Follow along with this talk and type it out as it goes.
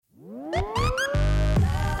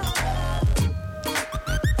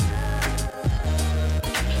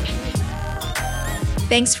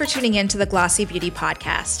Thanks for tuning in to the Glossy Beauty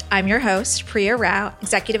Podcast. I'm your host, Priya Rao,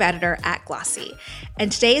 Executive Editor at Glossy.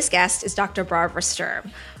 And today's guest is Dr. Barbara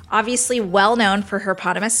Sturm, obviously well known for her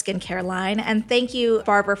eponymous skincare line. And thank you,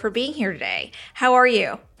 Barbara, for being here today. How are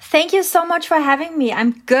you? Thank you so much for having me.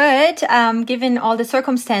 I'm good. Given all the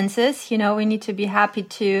circumstances, we need to be happy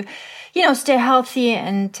to, stay healthy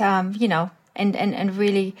and, and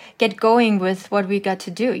really get going with what we got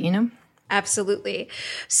to do, Absolutely.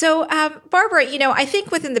 So, Barbara, I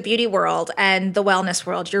think within the beauty world and the wellness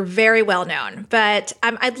world, you're very well known. But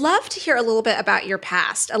I'd love to hear a little bit about your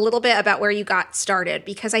past, a little bit about where you got started,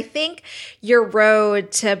 because I think your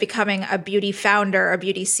road to becoming a beauty founder, a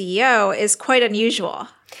beauty CEO is quite unusual.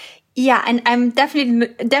 Yeah, and I'm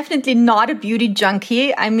definitely not a beauty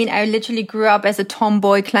junkie. I mean, I literally grew up as a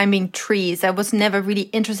tomboy climbing trees. I was never really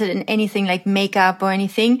interested in anything like makeup or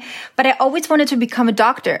anything, but I always wanted to become a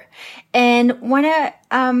doctor. And when I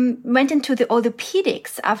went into the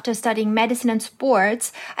orthopedics after studying medicine and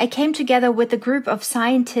sports, I came together with a group of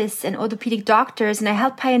scientists and orthopedic doctors, and I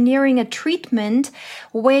helped pioneering a treatment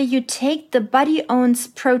where you take the body owns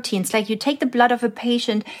proteins, like you take the blood of a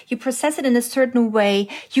patient, you process it in a certain way,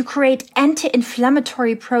 you create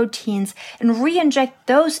anti-inflammatory proteins and re-inject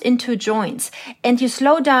those into joints, and you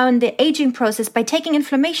slow down the aging process by taking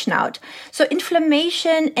inflammation out. So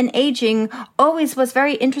inflammation and aging always was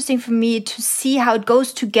very interesting for me to see how it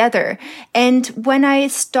goes together. And when I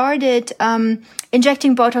started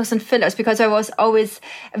injecting Botox and fillers, because I was always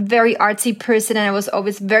a very artsy person and I was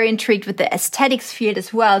always very intrigued with the aesthetics field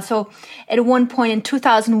as well. So at one point in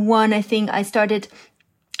 2001, I think I started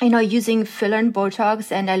using filler and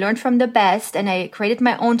Botox, and I learned from the best and I created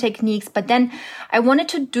my own techniques. But then I wanted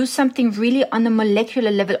to do something really on the molecular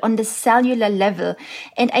level, on the cellular level.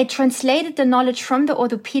 And I translated the knowledge from the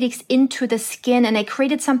orthopedics into the skin, and I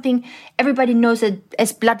created something everybody knows it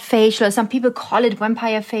as blood facial. Some people call it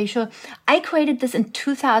vampire facial. I created this in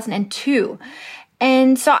 2002.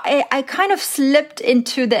 And so I kind of slipped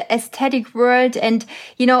into the aesthetic world and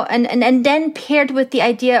then paired with the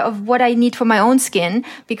idea of what I need for my own skin,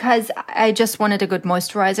 because I just wanted a good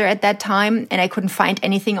moisturizer at that time and I couldn't find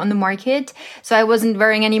anything on the market. So I wasn't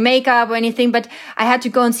wearing any makeup or anything, but I had to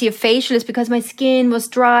go and see a facialist because my skin was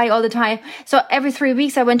dry all the time. So every 3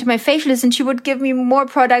 weeks I went to my facialist and she would give me more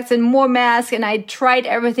products and more masks, and I tried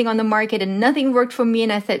everything on the market and nothing worked for me.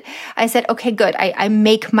 And I said, okay, good. I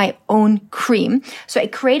make my own cream. So I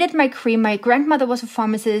created my cream. My grandmother was a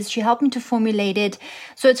pharmacist. She helped me to formulate it.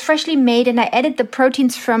 So it's freshly made, and I added the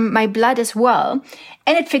proteins from my blood as well.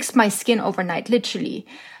 And it fixed my skin overnight, literally.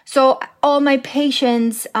 So all my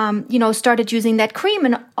patients, started using that cream,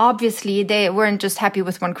 and obviously they weren't just happy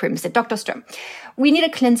with one cream. They said, Dr. Sturm, we need a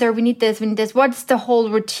cleanser. We need this. What's the whole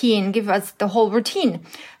routine? Give us the whole routine.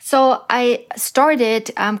 So I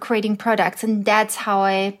started creating products, and that's how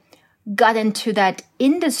I got into that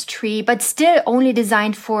industry, but still only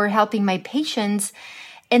designed for helping my patients.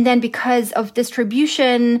 And then because of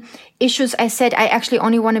distribution issues, I said I actually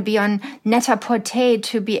only want to be on Net-a-Porter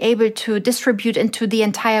to be able to distribute into the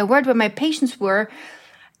entire world where my patients were.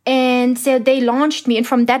 And so they launched me. And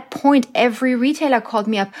from that point, every retailer called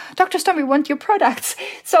me up, Dr. Sturm, we want your products.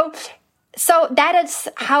 So that is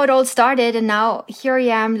how it all started. And now here I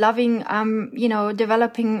am loving,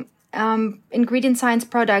 developing ingredient science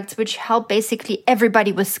products, which help basically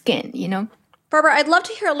everybody with skin, Barbara, I'd love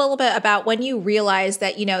to hear a little bit about when you realized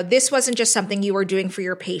that, this wasn't just something you were doing for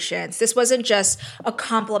your patients. This wasn't just a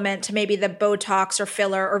complement to maybe the Botox or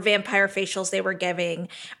filler or vampire facials they were giving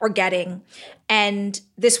or getting. And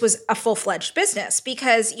this was a full-fledged business,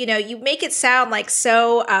 because, you make it sound like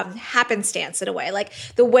so happenstance in a way. Like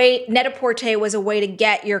the way Net-a-Porter was a way to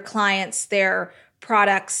get your clients their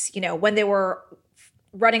products, when they were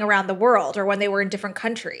running around the world or when they were in different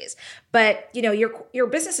countries. But, your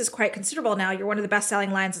business is quite considerable now. You're one of the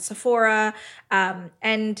best-selling lines at Sephora.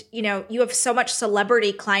 And, you have so much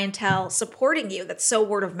celebrity clientele supporting you that's so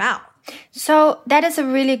word of mouth. So that is a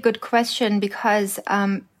really good question, because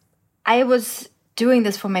I was doing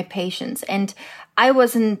this for my patients, and I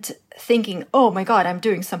wasn't thinking, oh my God, I'm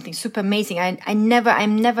doing something super amazing. I'm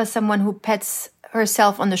never someone who pets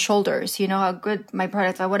herself on the shoulders, how good my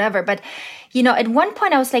products are, whatever. But, at one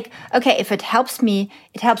point I was like, okay, if it helps me,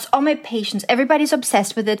 it helps all my patients. Everybody's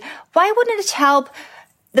obsessed with it. Why wouldn't it help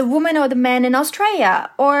the woman or the man in Australia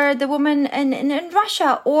or the woman in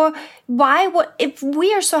Russia? Or if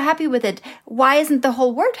we are so happy with it, why isn't the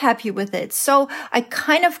whole world happy with it? So I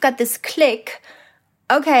kind of got this click.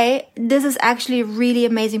 Okay, this is actually really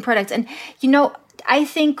amazing products. And, I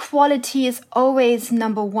think quality is always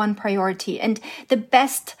number one priority. And the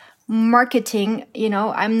best marketing.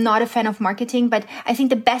 I'm not a fan of marketing, but I think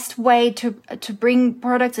the best way to bring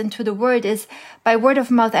products into the world is by word of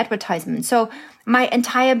mouth advertisement. So my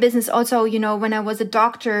entire business also, when I was a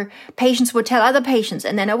doctor, patients would tell other patients,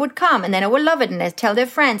 and then I would come, and then I would love it, and they'd tell their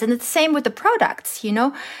friends. And it's the same with the products,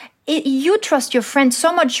 you trust your friends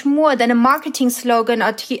so much more than a marketing slogan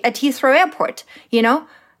at Heathrow Airport,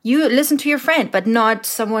 You listen to your friend, but not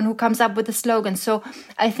someone who comes up with a slogan. So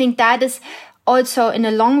I think that is also, in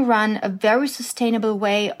the long run, a very sustainable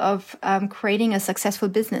way of creating a successful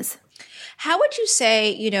business. How would you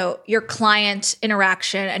say, your client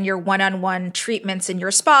interaction and your one-on-one treatments in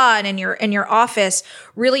your spa and in your office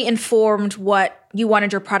really informed what you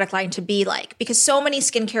wanted your product line to be like? Because so many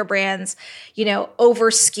skincare brands,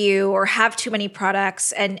 over skew or have too many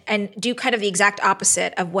products and do kind of the exact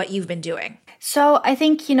opposite of what you've been doing. So I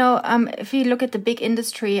think, if you look at the big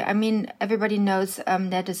industry, everybody knows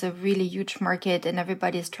that is a really huge market and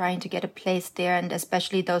everybody is trying to get a place there. And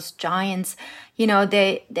especially those giants,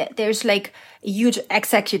 there's like a huge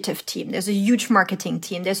executive team. There's a huge marketing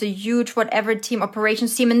team. There's a huge whatever team,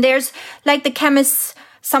 operations team. And there's like the chemists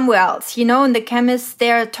somewhere else, and the chemists,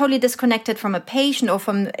 they're totally disconnected from a patient or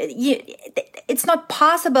from, it's not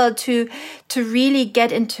possible to really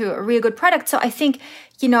get into a real good product. So I think,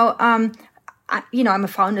 I'm a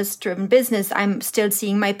founders driven business. I'm still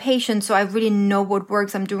seeing my patients. So I really know what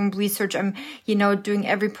works. I'm doing research. I'm, doing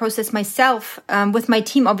every process myself, with my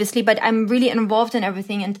team, obviously, but I'm really involved in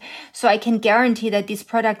everything. And so I can guarantee that these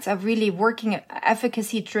products are really working,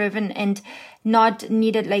 efficacy driven, and not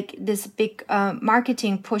needed like this big,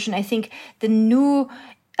 marketing push. And I think the new,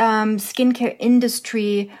 skincare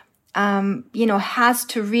industry, has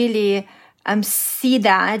to really, see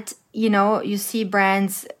that. You see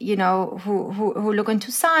brands, who look into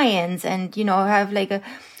science and, have like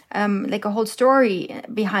a whole story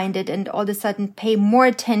behind it, and all of a sudden pay more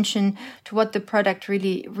attention to what the product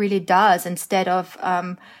really, really does instead of,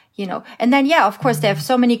 and then, of course, they have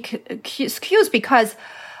so many SKUs because,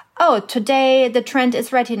 today the trend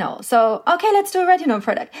is retinol. So, okay, let's do a retinol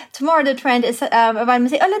product. Tomorrow the trend is a vitamin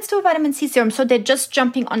C. Let's do a vitamin C serum. So they're just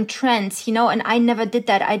jumping on trends, and I never did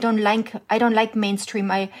that. I don't like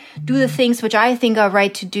mainstream. I do the things which I think are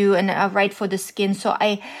right to do and are right for the skin. So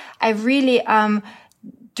I really,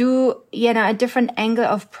 do, a different angle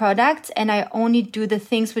of products, and I only do the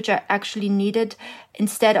things which are actually needed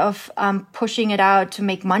instead of, pushing it out to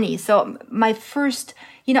make money. So my first,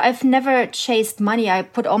 I've never chased money. I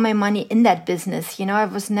put all my money in that business. I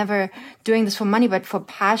was never doing this for money, but for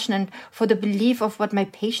passion and for the belief of what my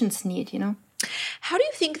patients need, How do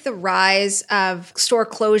you think the rise of store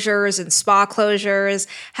closures and spa closures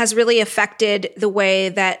has really affected the way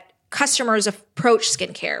that customers approach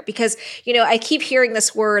skincare? Because, I keep hearing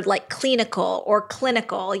this word like clinical or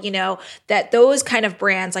clinical, that those kind of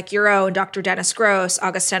brands like your own, Dr. Dennis Gross,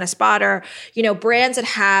 Augustina Spotter, brands that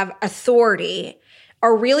have authority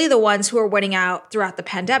are really the ones who are winning out throughout the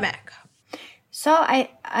pandemic. So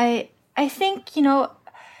I think, you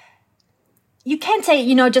can't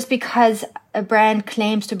say, just because a brand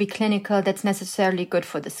claims to be clinical, that's necessarily good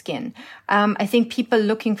for the skin. I think people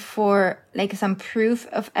looking for like some proof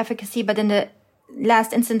of efficacy, but in the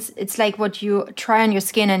last instance, it's like what you try on your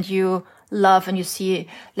skin and you love and you see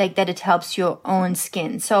like that it helps your own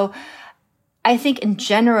skin. So I think in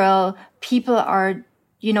general, people are,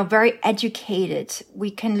 very educated.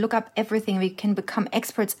 We can look up everything. We can become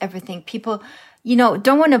experts, everything. People,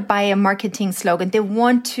 don't want to buy a marketing slogan. They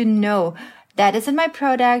want to know that is in my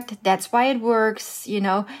product. That's why it works,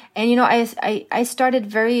 and, I started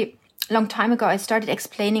very long time ago. I started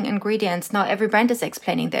explaining ingredients. Now every brand is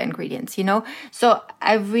explaining their ingredients, So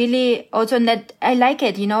I really also, and that I like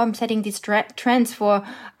it, I'm setting these trends for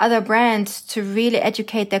other brands to really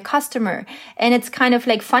educate their customer. And it's kind of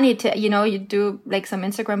like funny to, you do like some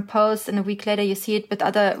Instagram posts and a week later you see it with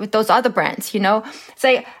those other brands, It's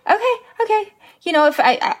like, okay. If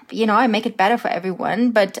I make it better for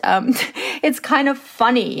everyone, but, it's kind of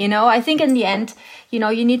funny, I think in the end,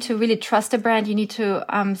 you need to really trust a brand. You need to,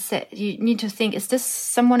 you need to think, is this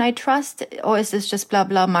someone I trust, or is this just blah,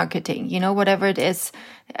 blah marketing? Whatever it is,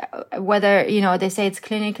 whether, they say it's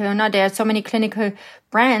clinical or not. There are so many clinical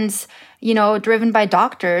brands, driven by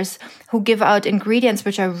doctors who give out ingredients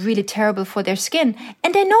which are really terrible for their skin.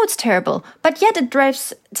 And they know it's terrible, but yet it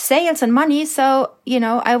drives sales and money. So,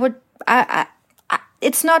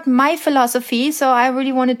 it's not my philosophy, so I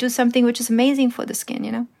really want to do something which is amazing for the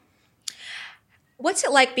skin, What's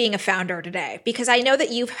it like being a founder today? Because I know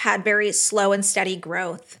that you've had very slow and steady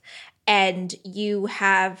growth. and you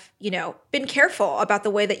have, been careful about the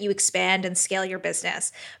way that you expand and scale your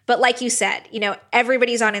business. But like you said,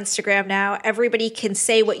 everybody's on Instagram now. Everybody can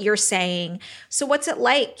say what you're saying. So what's it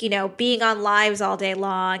like, being on lives all day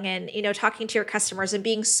long and, talking to your customers and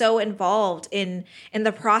being so involved in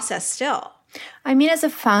the process still? I mean, as a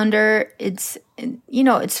founder, it's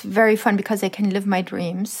very fun because I can live my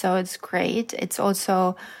dreams. So it's great. It's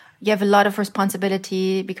also, you have a lot of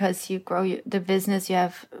responsibility because you grow the business. You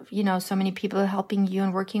have, so many people helping you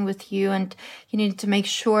and working with you, and you need to make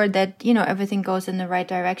sure that, everything goes in the right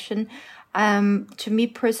direction. To me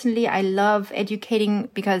personally, I love educating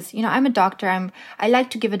because, I'm a doctor. I like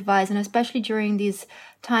to give advice, and especially during these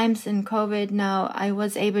times in COVID now, I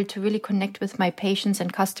was able to really connect with my patients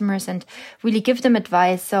and customers and really give them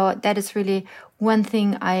advice. So that is really one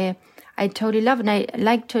thing I totally love. And I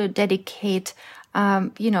like to dedicate,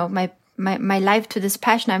 my life to this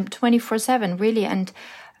passion. I'm 24/7 really. And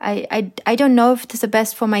I don't know if it's the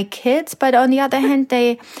best for my kids, but on the other hand,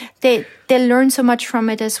 they learn so much from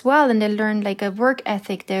it as well. And they learn like a work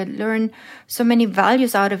ethic. They learn so many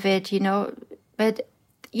values out of it, but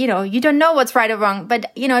you don't know what's right or wrong,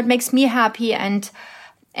 but, it makes me happy. And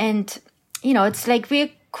it's like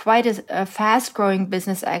we're quite a fast growing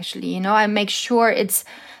business, actually. I make sure it's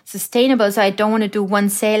sustainable. So I don't want to do one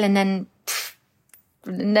sale and then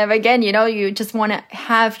never again. You just want to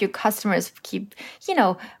have your customers keep,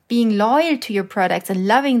 being loyal to your products and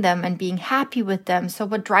loving them and being happy with them. So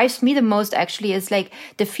what drives me the most actually is like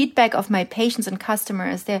the feedback of my patients and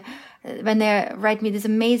customers. When they write me these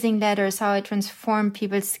amazing letters, how I transform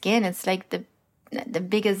people's skin, it's like the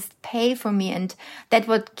biggest pay for me. And that's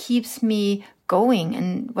what keeps me going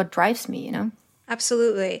and what drives me,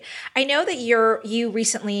 Absolutely. I know that you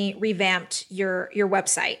recently revamped your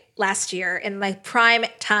website last year in the prime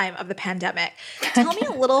time of the pandemic. Tell me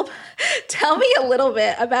a little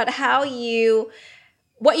bit about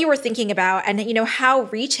what you were thinking about and, how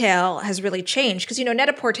retail has really changed. Because,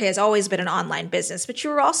 Net-a-Porter has always been an online business, but you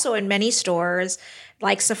were also in many stores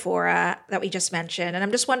like Sephora that we just mentioned. And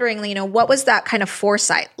I'm just wondering, what was that kind of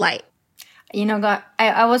foresight like?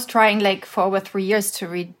 I was trying for over 3 years to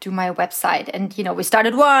redo my website, and, we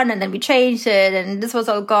started one and then we changed it and this was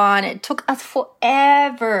all gone. It took us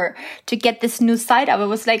forever to get this new site up. It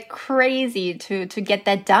was crazy to get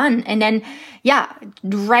that done. And then,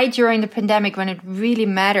 right during the pandemic when it really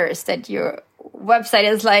matters that your website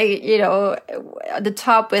is at the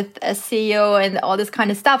top with a CEO and all this kind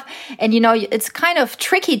of stuff. And, it's kind of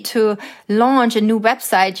tricky to launch a new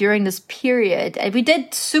website during this period. And we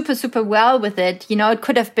did super, super well with it. It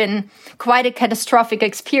could have been quite a catastrophic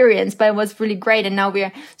experience, but it was really great. And now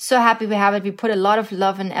we're so happy we have it. We put a lot of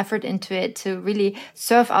love and effort into it to really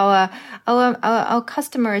serve our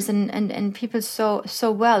customers and people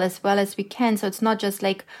so well as we can. So it's not just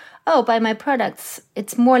buy my products.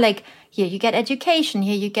 It's more here you get education,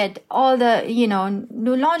 here you get all the,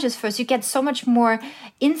 new launches first. You get so much more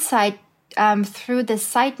insight through this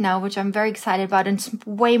site now, which I'm very excited about, and it's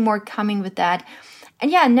way more coming with that.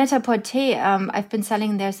 And Net-a-Porter, I've been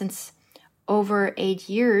selling there since over 8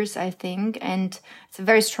 years, I think, and it's a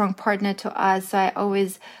very strong partner to us. So I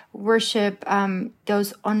always worship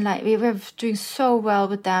those online. We're doing so well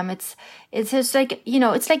with them. It's just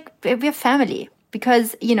it's like we're family.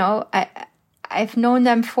 Because, I've known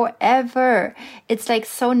them forever. It's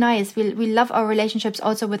so nice. We love our relationships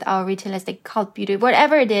also with our retailers, like Cult Beauty,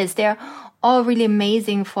 whatever it is. They're all really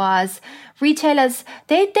amazing for us. Retailers,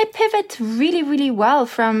 they pivot really, really well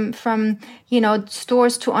from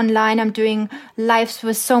stores to online. I'm doing lives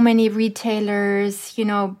with so many retailers.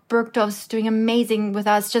 Bergdorf's doing amazing with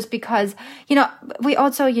us just because, we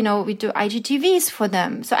also, we do IGTVs for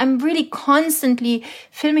them. So I'm really constantly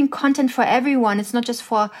filming content for everyone. It's not just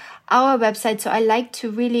for our website. So I like to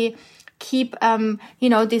really keep,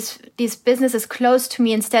 these businesses close to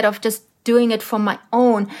me instead of just doing it for my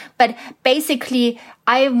own. But basically,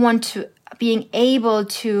 I want to being able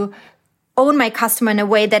to own my customer in a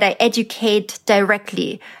way that I educate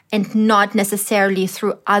directly and not necessarily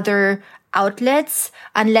through other outlets,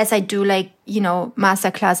 unless I do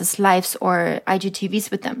masterclasses, lives, or IGTVs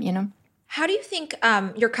with them, How do you think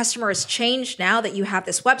your customer has changed now that you have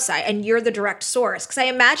this website and you're the direct source? Because I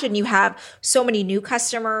imagine you have so many new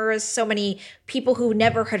customers, so many people who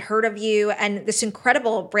never had heard of you, and this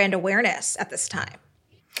incredible brand awareness at this time.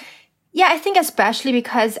 Yeah, I think especially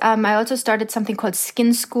because I also started something called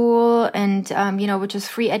Skin School, and which is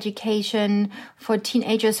free education for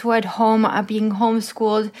teenagers who are at home are being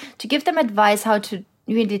homeschooled, to give them advice how to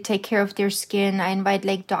really take care of their skin. I invite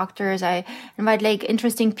like doctors. I invite like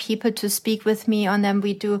interesting people to speak with me on them.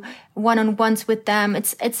 We do one-on-ones with them.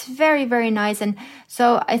 It's very, very nice. And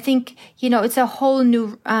so I think, it's a whole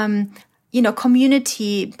new,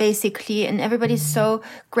 community basically, and everybody's so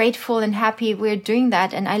grateful and happy we're doing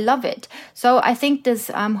that, and I love it. So I think this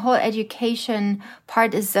whole education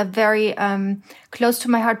part is a very close to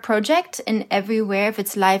my heart project, and everywhere, if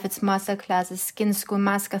it's live, it's master classes, skin school,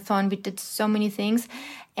 maskathon, we did so many things.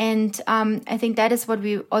 And I think that is what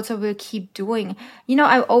we also will keep doing.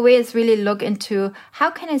 I always really look into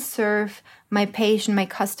how can I serve my patient, my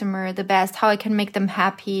customer the best, how I can make them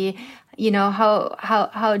happy.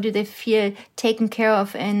 How do they feel taken care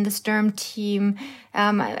of in the Sturm team?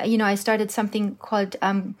 I started something called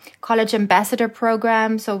College Ambassador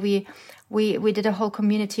Program. So we did a whole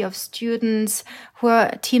community of students who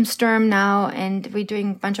are Team Sturm now, and we're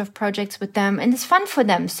doing a bunch of projects with them, and it's fun for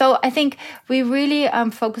them. So I think we really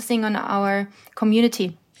focusing on our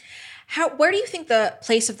community. Where do you think the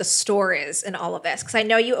place of the store is in all of this? Because I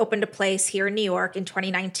know you opened a place here in New York in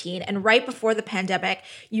 2019, and right before the pandemic,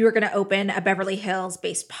 you were going to open a Beverly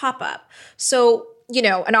Hills-based pop-up. So,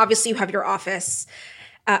 and obviously you have your office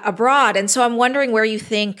abroad. And so I'm wondering where you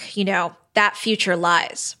think, that future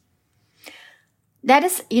lies. That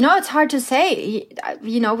is, it's hard to say.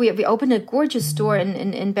 We opened a gorgeous store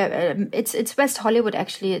in it's West Hollywood,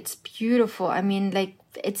 actually. It's beautiful. I mean, like,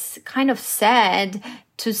 it's kind of sad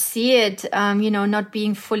to see it, not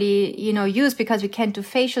being fully, used, because we can't do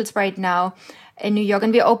facials right now in New York.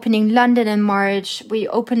 And we're opening London in March. We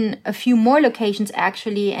open a few more locations,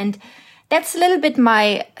 actually. And that's a little bit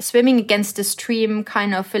my swimming against the stream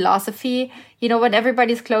kind of philosophy. When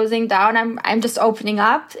everybody's closing down, I'm just opening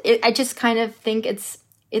up. I just kind of think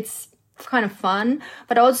it's kind of fun.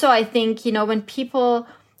 But also I think, when people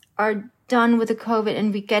are done with the COVID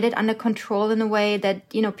and we get it under control in a way that,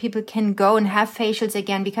 people can go and have facials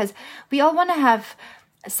again, because we all want to have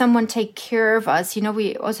someone take care of us.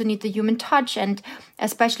 We also need the human touch, and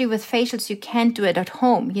especially with facials, you can't do it at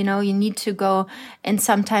home. You need to go and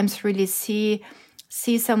sometimes really see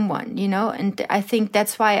someone, and I think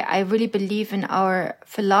that's why I really believe in our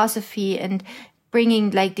philosophy and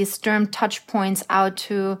bringing like these Sturm touch points out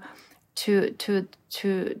to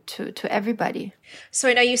everybody. So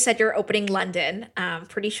I know you said you're opening London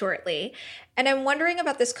pretty shortly. And I'm wondering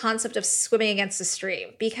about this concept of swimming against the stream,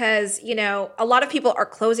 because, a lot of people are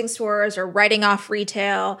closing stores or writing off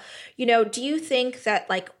retail. Do you think that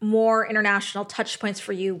like more international touch points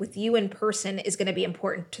for you with you in person is going to be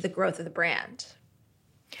important to the growth of the brand?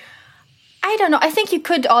 I don't know. I think you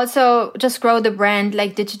could also just grow the brand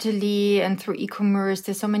like digitally and through e-commerce.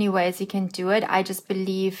 There's so many ways you can do it. I just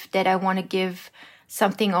believe that I want to give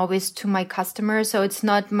something always to my customers. So it's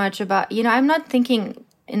not much about, I'm not thinking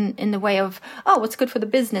in the way of, what's good for the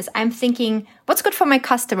business. I'm thinking what's good for my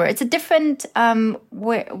customer. It's a different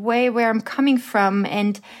way where I'm coming from.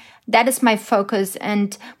 And that is my focus.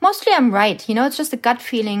 And mostly I'm right. It's just a gut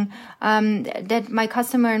feeling that my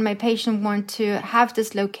customer and my patient want to have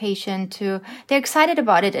this location they're excited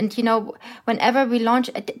about it. And, whenever we launch,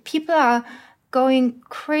 people are going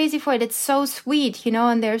crazy for it. It's so sweet,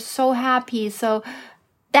 and they're so happy. So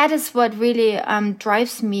that is what really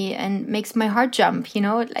drives me and makes my heart jump,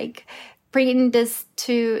 like bringing this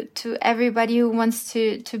to everybody who wants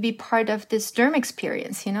to be part of this Sturm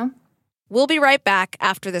experience, We'll be right back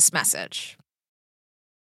after this message.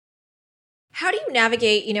 How do you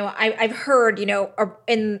navigate, I've heard,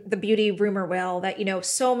 in the beauty rumor mill that,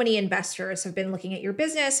 so many investors have been looking at your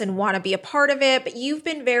business and want to be a part of it, but you've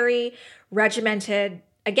been very regimented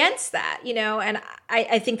against that, and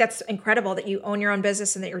I think that's incredible that you own your own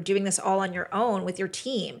business and that you're doing this all on your own with your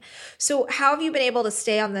team. So how have you been able to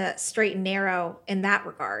stay on the straight and narrow in that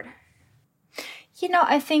regard?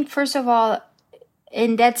 I think, first of all,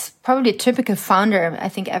 and that's probably a typical founder. I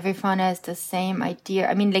think every founder has the same idea.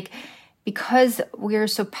 I mean, because we're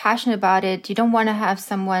so passionate about it, you don't want to have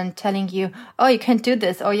someone telling you, oh, you can't do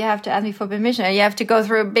this, or you have to ask me for permission, or you have to go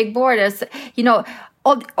through a big board.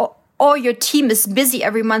 Or your team is busy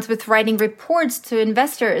every month with writing reports to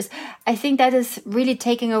investors. I think that is really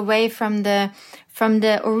taking away from the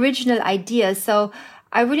original idea. So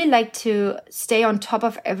I really like to stay on top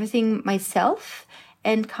of everything myself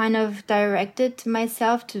and kind of direct it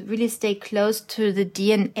myself to really stay close to the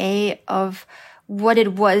DNA of what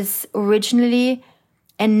it was originally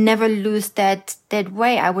and never lose that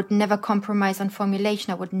way. I would never compromise on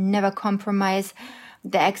formulation. I would never compromise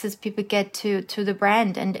the access people get to the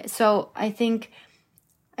brand. And so I think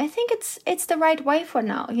it's the right way for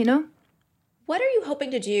now, What are you hoping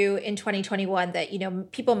to do in 2021 that,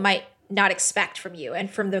 people might not expect from you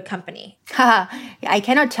and from the company? I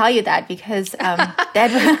cannot tell you that because that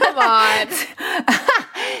Come on.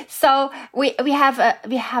 So we have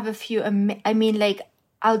a few like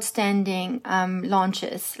outstanding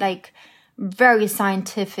launches, like very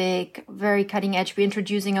scientific, very cutting edge. We're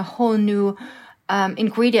introducing a whole new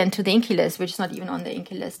ingredient to the Inky list, which is not even on the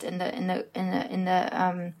Inky list in the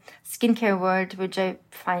skincare world, which I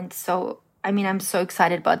find so. I mean, I'm so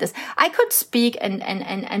excited about this. I could speak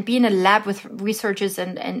and be in a lab with researchers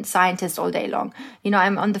and scientists all day long. You know,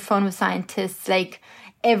 I'm on the phone with scientists like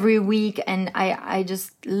every week, and I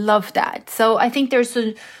just love that. So I think there's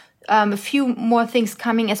a few more things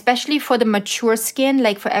coming, especially for the mature skin,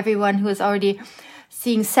 like for everyone who is already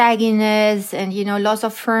seeing sagginess and, you know, loss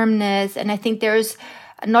of firmness. And I think there's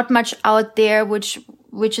not much out there which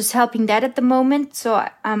is helping that at the moment. So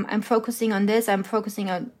I'm focusing on this. I'm focusing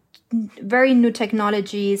on very new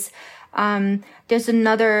technologies. There's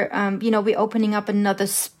another, we're opening up another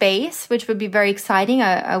space, which would be very exciting.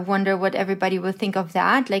 I wonder what everybody will think of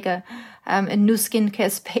that, like a new skincare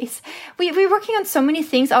space. We're working on so many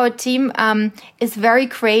things. Our team is very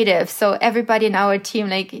creative. So everybody in our team,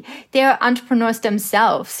 like, they're entrepreneurs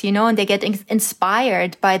themselves, you know, and they get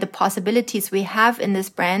inspired by the possibilities we have in this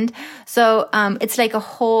brand. So it's like a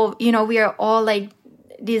whole, you know, we are all like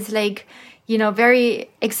these like, you know, very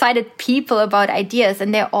excited people about ideas,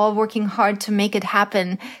 and they're all working hard to make it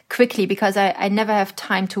happen quickly because I never have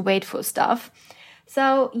time to wait for stuff.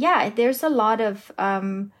 So yeah, there's a lot of,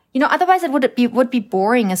 otherwise it would be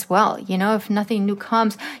boring as well. You know, if nothing new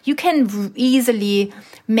comes, you can easily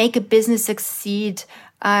make a business succeed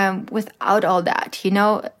without all that.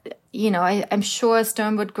 I'm sure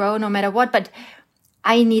Sturm would grow no matter what, but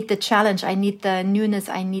I need the challenge. I need the newness.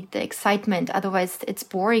 I need the excitement. Otherwise, it's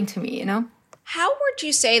boring to me, you know? How would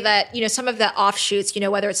you say that, you know, some of the offshoots, you know,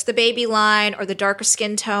 whether it's the baby line or the darker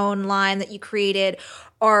skin tone line that you created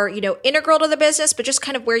are, you know, integral to the business, but just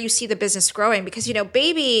kind of where you see the business growing? Because, you know,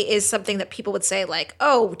 baby is something that people would say like,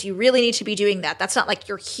 oh, do you really need to be doing that? That's not like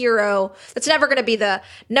your hero. That's never going to be the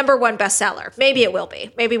 #1 bestseller. Maybe it will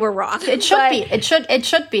be. Maybe we're wrong. It should be. It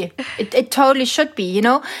should be. It totally should be, you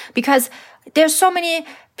know, because there's so many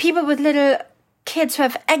people with little kids who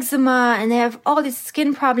have eczema and they have all these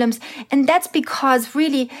skin problems. And that's because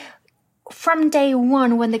really from day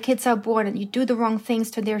one, when the kids are born and you do the wrong things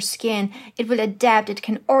to their skin, it will adapt. It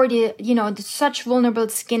can already, you know, such vulnerable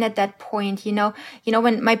skin at that point, you know,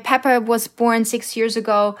 when my Pepper was born 6 years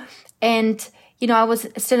ago and, you know, I was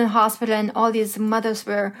still in hospital and all these mothers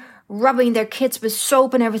were rubbing their kids with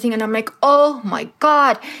soap and everything. And I'm like, oh my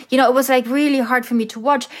God, you know, it was like really hard for me to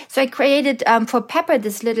watch. So I created for Pepper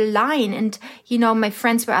this little line. And, you know, my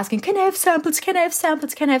friends were asking, can I have samples? Can I have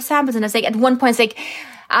samples? Can I have samples? And I was like, at one point, it's like,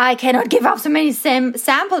 I cannot give up so many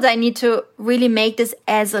samples. I need to really make this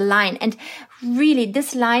as a line. And really,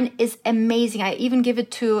 this line is amazing. I even give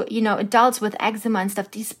it to, you know, adults with eczema and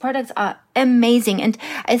stuff. These products are amazing. And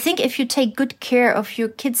I think if you take good care of your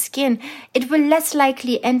kid's skin, it will less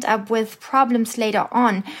likely end up with problems later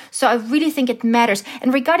on. So I really think it matters.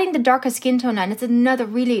 And regarding the darker skin tone line, it's another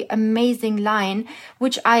really amazing line,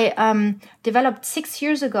 which I developed 6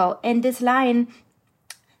 years ago. And this line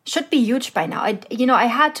should be huge by now. I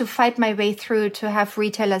had to fight my way through to have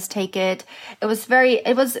retailers take it. It was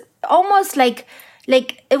almost like a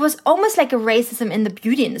racism in the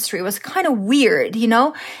beauty industry. It was kind of weird, you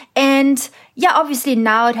know? And yeah, obviously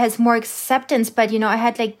now it has more acceptance, but you know, I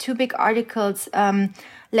had like 2 big articles,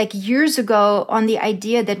 like years ago on the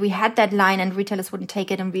idea that we had that line and retailers wouldn't take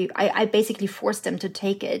it. And I basically forced them to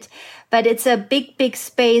take it, but it's a big, big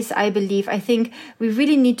space. I believe. I think we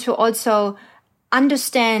really need to also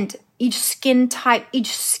understand each skin type,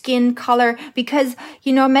 each skin color, because,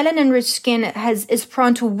 you know, melanin-rich skin is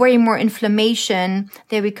prone to way more inflammation.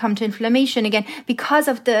 There we come to inflammation again because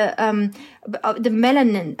of the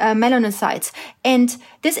melanocytes. And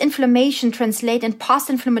this inflammation translates in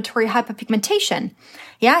post-inflammatory hyperpigmentation.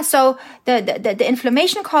 Yeah, so the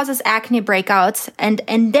inflammation causes acne breakouts, and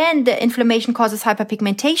then the inflammation causes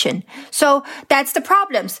hyperpigmentation. So that's the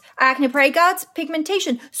problems: acne breakouts,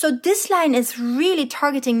 pigmentation. So this line is really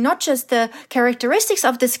targeting not just the characteristics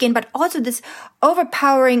of the skin, but also this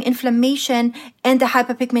overpowering inflammation and the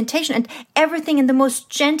hyperpigmentation, and everything in the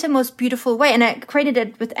most gentle, most beautiful way. And I created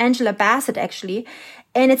it with Angela Bassett, actually.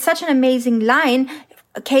 And it's such an amazing line,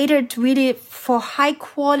 catered really for high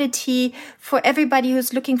quality, for everybody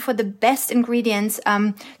who's looking for the best ingredients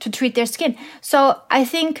to treat their skin. So I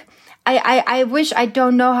think I wish, I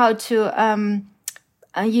don't know how to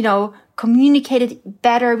communicate it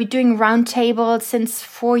better. We're doing roundtables since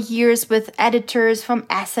 4 years with editors from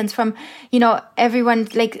Essence, from, everyone,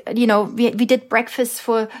 we did breakfast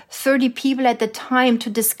for 30 people at the time to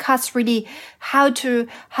discuss really how to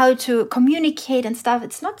communicate and stuff.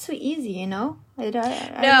 It's not so easy, No,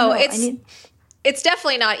 it's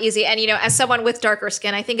definitely not easy. And, as someone with darker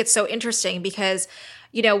skin, I think it's so interesting because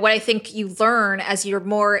what I think you learn as you're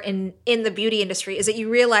more in the beauty industry is that you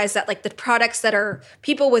realize that like the products that are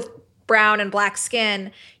people with brown and black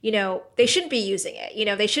skin, they shouldn't be using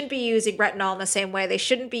it. They shouldn't be using retinol in the same way. They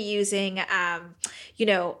shouldn't be using,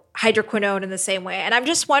 hydroquinone in the same way. And I'm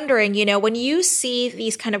just wondering, when you see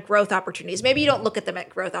these kind of growth opportunities, maybe you don't look at them at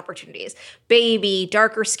growth opportunities, baby,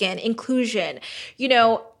 darker skin, inclusion,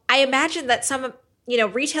 I imagine that some,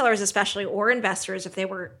 retailers especially, or investors, if they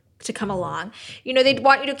were to come along, they'd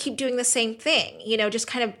want you to keep doing the same thing, just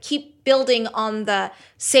kind of keep building on the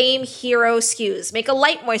same hero SKUs, make a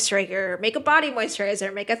light moisturizer, make a body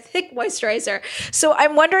moisturizer, make a thick moisturizer. So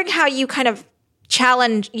I'm wondering how you kind of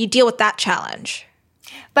you deal with that challenge.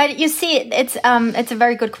 But you see, it's a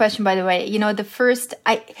very good question, by the way.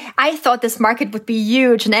 I thought this market would be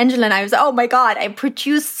huge, and Angela and I was, oh my God, I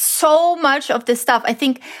produced so much of this stuff. I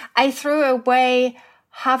think I threw away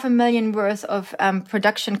 $500,000 worth of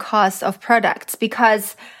production costs of products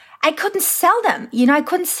because I couldn't sell them. I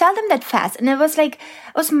couldn't sell them that fast. And it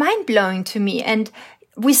was mind blowing to me. And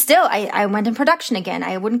I went in production again.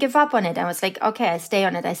 I wouldn't give up on it. I was like, okay, I stay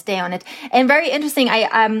on it. And very interesting,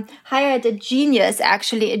 I hired a genius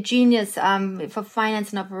for finance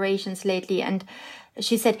and operations lately. And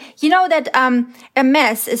she said, that a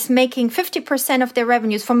mess is making 50% of their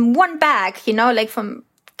revenues from one bag, from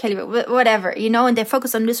whatever, and they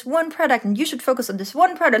focus on this one product, and you should focus on this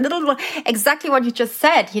one product. Exactly what you just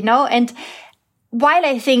said, and while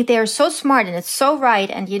I think they are so smart and it's so right,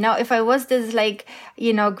 and if I was this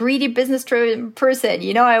greedy business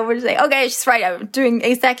person, I would say, okay, she's right, I'm doing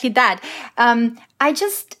exactly that. I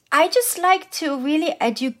just like to really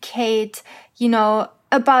educate,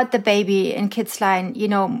 about the baby and kids line,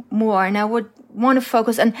 more, and I would want to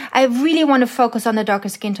focus, and I really want to focus on the darker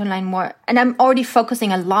skin tone line more. And I'm already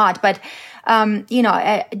focusing a lot, but,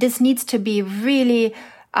 this needs to be really,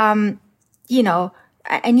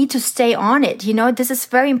 I need to stay on it. This is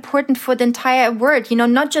very important for the entire world,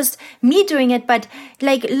 not just me doing it, but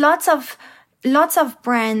like lots of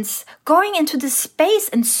brands going into this space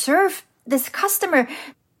and serve this customer.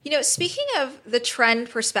 Speaking of the trend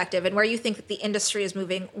perspective and where you think that the industry is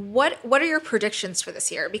moving, what are your predictions for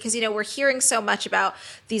this year? Because, we're hearing so much about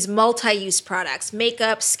these multi-use products,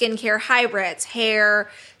 makeup, skincare hybrids, hair,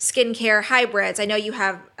 skincare hybrids. I know you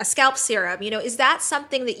have a scalp serum. Is that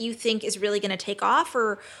something that you think is really going to take off,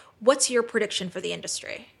 or what's your prediction for the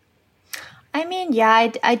industry? I mean, yeah,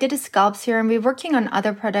 I did a scalp serum. We're working on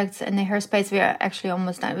other products in the hair space. We are actually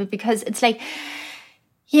almost done because it's like,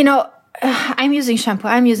 I'm using shampoo,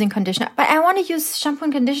 I'm using conditioner, but I want to use shampoo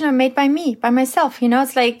and conditioner made by me, by myself.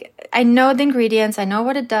 It's like, I know the ingredients, I know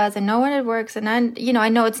what it does, I know when it works, and I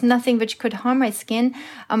know it's nothing which could harm my skin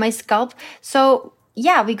or my scalp. So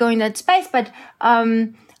yeah, we go in that space, but,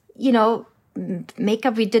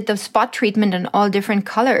 makeup, we did the spot treatment in all different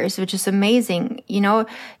colors, which is amazing.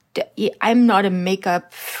 I'm not a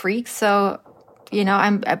makeup freak, so,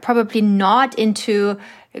 I'm probably not into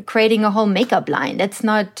creating a whole makeup line. That's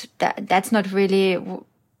not really,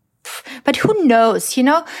 but who knows,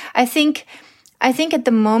 I think at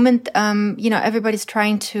the moment, everybody's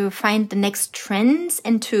trying to find the next trends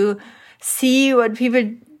and to see what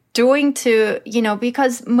people doing to,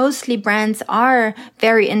 because mostly brands are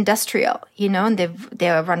very industrial, and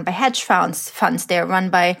they're run by hedge funds, they're run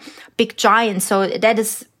by big giants. So that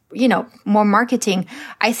is, more marketing.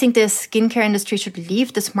 I think the skincare industry should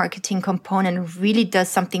leave this marketing component and really does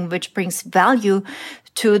something which brings value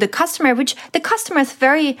to the customer, which the customer is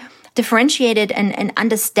very differentiated and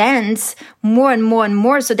understands more and more and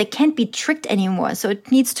more. So they can't be tricked anymore. So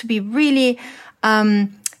it needs to be really,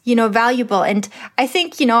 valuable. And I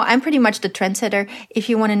think, I'm pretty much the trendsetter. If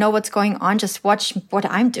you want to know what's going on, just watch what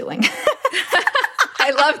I'm doing. I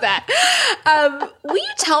love that. Will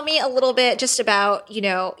you tell me a little bit just about,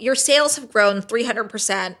 your sales have grown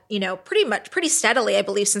 300%, pretty steadily, I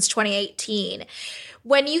believe, since 2018.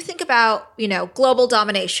 When you think about, global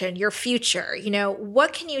domination, your future,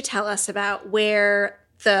 what can you tell us about where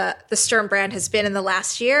the Sturm brand has been in the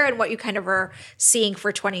last year and what you kind of are seeing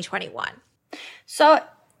for 2021? So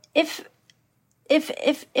if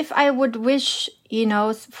I would wish,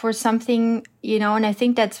 for something, and I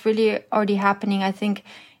think that's really already happening. I think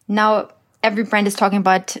now every brand is talking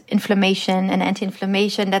about inflammation and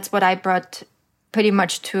anti-inflammation. That's what I brought pretty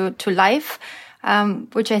much to life.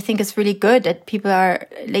 which I think is really good that people are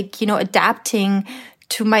like, adapting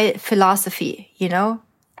to my philosophy,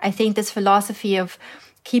 I think this philosophy of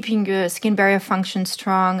keeping your skin barrier function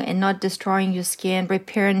strong and not destroying your skin,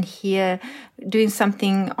 repair and heal, doing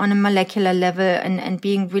something on a molecular level and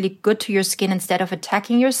being really good to your skin instead of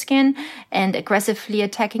attacking your skin and aggressively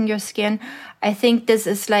attacking your skin. I think this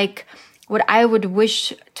is like what I would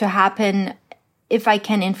wish to happen. If I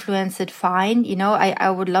can influence it, fine.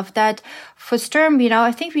 I would love that. For Sturm,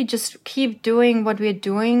 I think we just keep doing what we're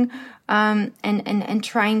doing, and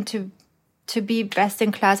trying to be best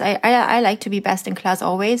in class. I like to be best in class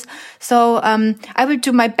always. So, I will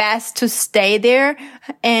do my best to stay there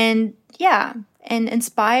and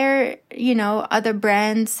inspire, other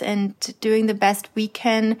brands and doing the best we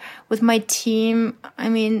can with my team. I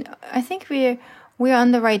mean, I think we're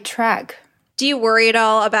on the right track. Do you worry at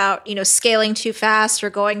all about, scaling too fast or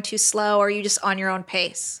going too slow, or are you just on your own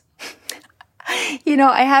pace?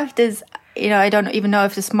 I have this, I don't even know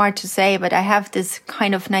if it's smart to say, but I have this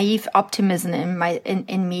kind of naive optimism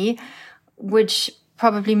in me, which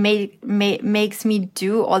probably makes me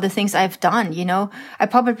do all the things I've done. I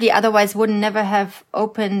probably otherwise would never have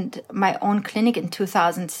opened my own clinic in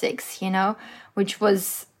 2006, which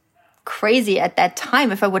was crazy at that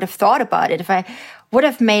time. If I would have thought about it, if I would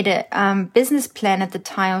have made a business plan at the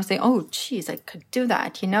time, I was like, oh, geez, I could do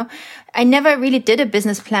that, I never really did a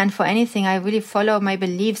business plan for anything. I really follow my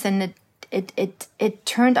beliefs, and it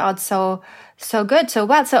turned out so good, so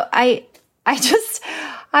well. So I just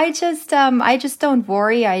don't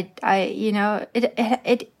worry. It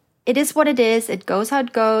is what it is. It goes how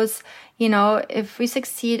it goes. If we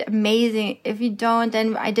succeed, amazing. If we don't,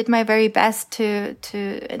 then I did my very best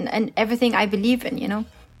and everything I believe in,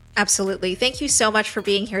 Absolutely. Thank you so much for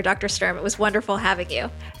being here, Dr. Sturm. It was wonderful having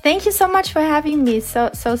you. Thank you so much for having me.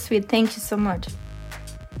 So sweet. Thank you so much.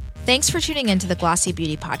 Thanks for tuning into the Glossy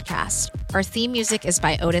Beauty Podcast. Our theme music is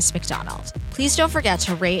by Otis McDonald. Please don't forget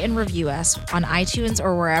to rate and review us on iTunes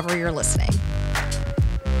or wherever you're listening.